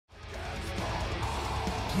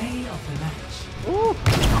Play of the match. Ooh,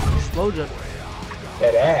 explosion.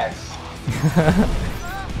 That ass.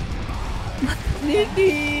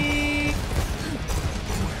 Nikki!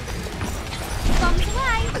 Bombs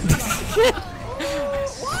away!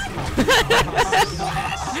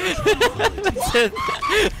 That's it.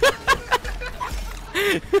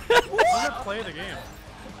 Play the game.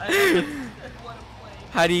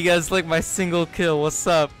 How do you guys like my single kill? What's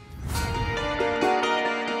up?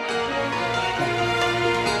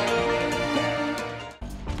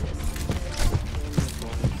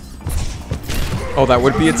 Oh, that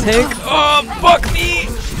would be a tank. Oh, fuck me!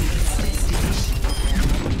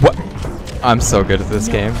 What? I'm so good at this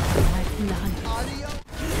game.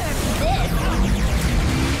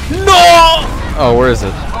 No! Oh, where is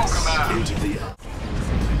it?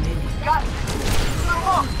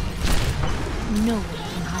 No one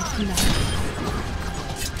can hide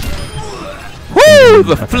below. Woo!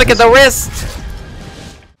 The flick of the wrist!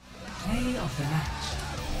 Play of the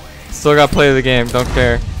match. Still gotta play the game, don't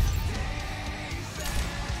care.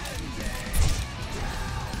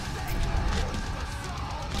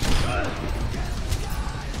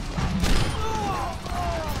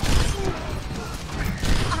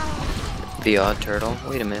 The odd turtle.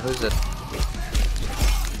 Wait a minute, who's it?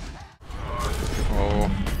 Oh.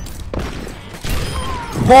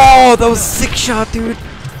 Whoa, that was a sick shot, dude.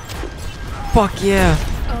 Fuck yeah.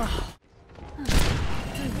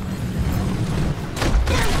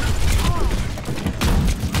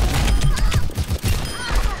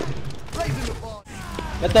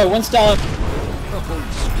 Get that Winston.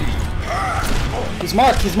 He's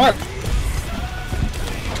marked, he's marked.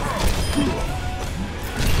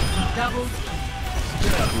 Double.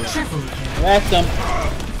 Triple. Wrecked him.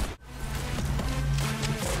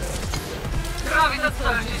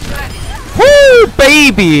 Woo,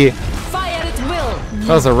 baby! Fire at will!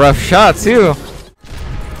 That was a rough shot, too.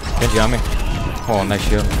 Good job, me. Oh, nice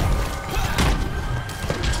shield.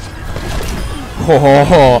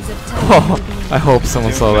 Oh, I hope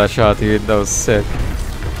someone saw that shot, dude. That was sick.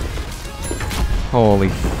 Holy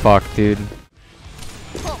fuck, dude.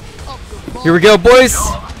 Here we go, boys!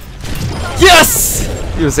 Yes!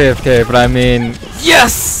 He was AFK, but I mean,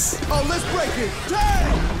 yes! Oh, let's break it.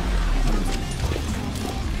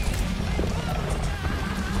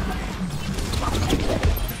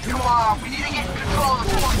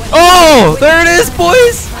 Oh, there it is,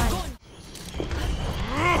 boys!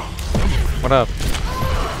 What up?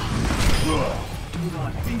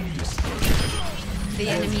 The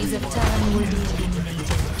enemies of time will be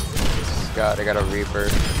eliminated. God, I got a Reaper.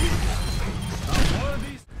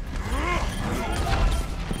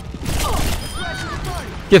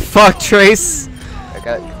 Get fucked, Trace! I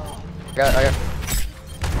got.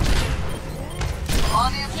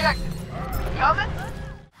 On the objective. Coming?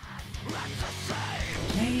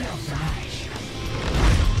 Play of the match.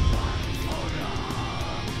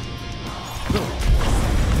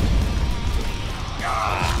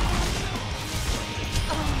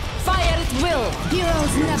 Fire at will!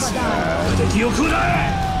 Heroes never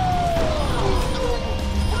die!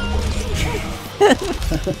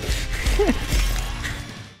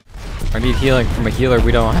 I need healing from a healer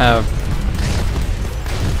we don't have.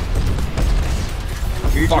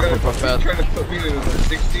 You trying to put me in the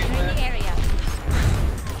 16, man?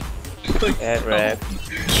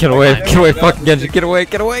 Get away, fucking Genji, get away!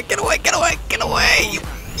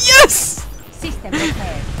 Yes! System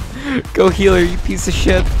repaired. Go healer, you piece of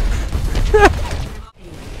shit.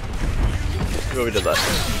 Go to that.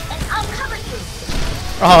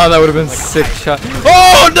 Oh, that would have been a sick shot.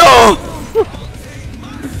 Oh no!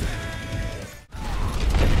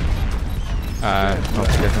 I don't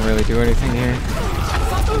think I can really do anything here.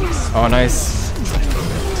 Oh, nice.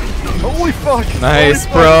 Holy fuck! Nice,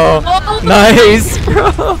 bro. Nice,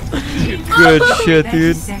 bro. Good shit,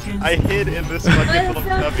 dude. I hid in this fucking little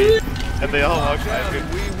cubby, and they all walked by me.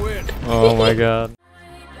 We win. Oh my god.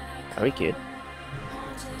 Are we good?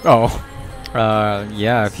 Oh.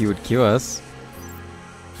 Yeah, if you would queue us.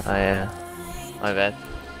 Oh yeah. My bad.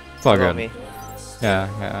 It's all Follow good. me. Yeah,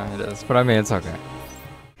 it is. But I mean, it's okay.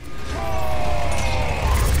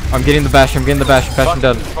 I'm getting the bash, I'm dead.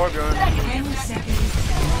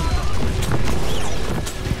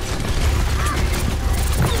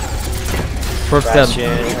 Corpse dead.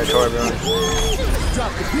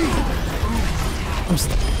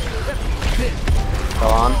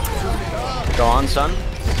 Go on, son.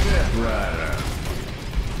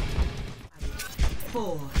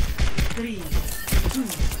 4, 3, 2,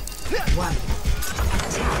 1.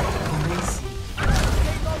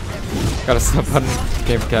 Gotta stop on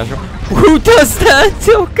game casual. Who does that?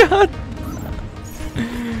 Oh god!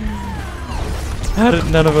 How did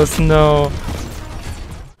none of us know?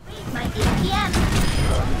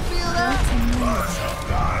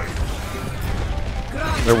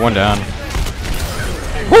 They're one down.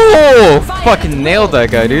 Whoa! Fucking nailed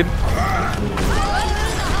that guy, dude.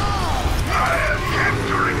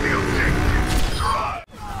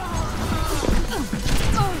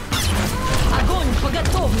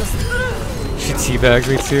 She teabagged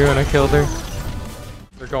me too and I killed her.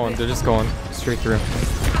 They're just going straight through.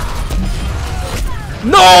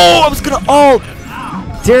 No! I was gonna ult!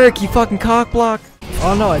 Derek, you fucking cockblock.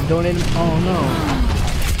 Oh no, I donated. Oh no.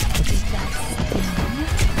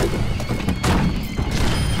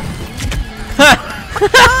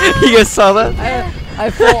 You guys saw that? I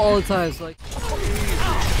fall all the time, so like.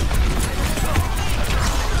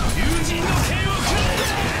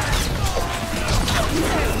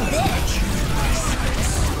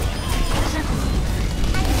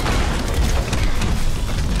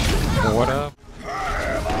 What up?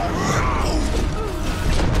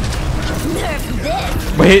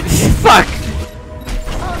 Wait, fuck!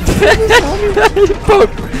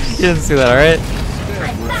 Poke. You didn't see that, alright?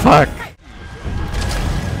 Fuck.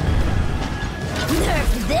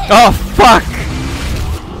 Oh, fuck!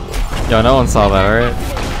 Yo, no one saw that, alright?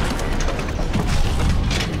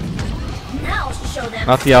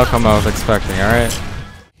 Not the outcome I was expecting, alright?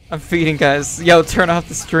 I'm feeding, guys. Yo, turn off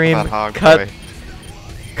the stream. That hog Cut. boy.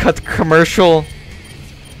 Cut the commercial.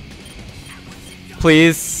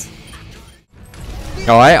 Please.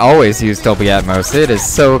 Oh, I always use Dolby Atmos. It is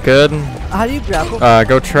so good. How do you grapple?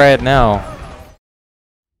 Go try it now.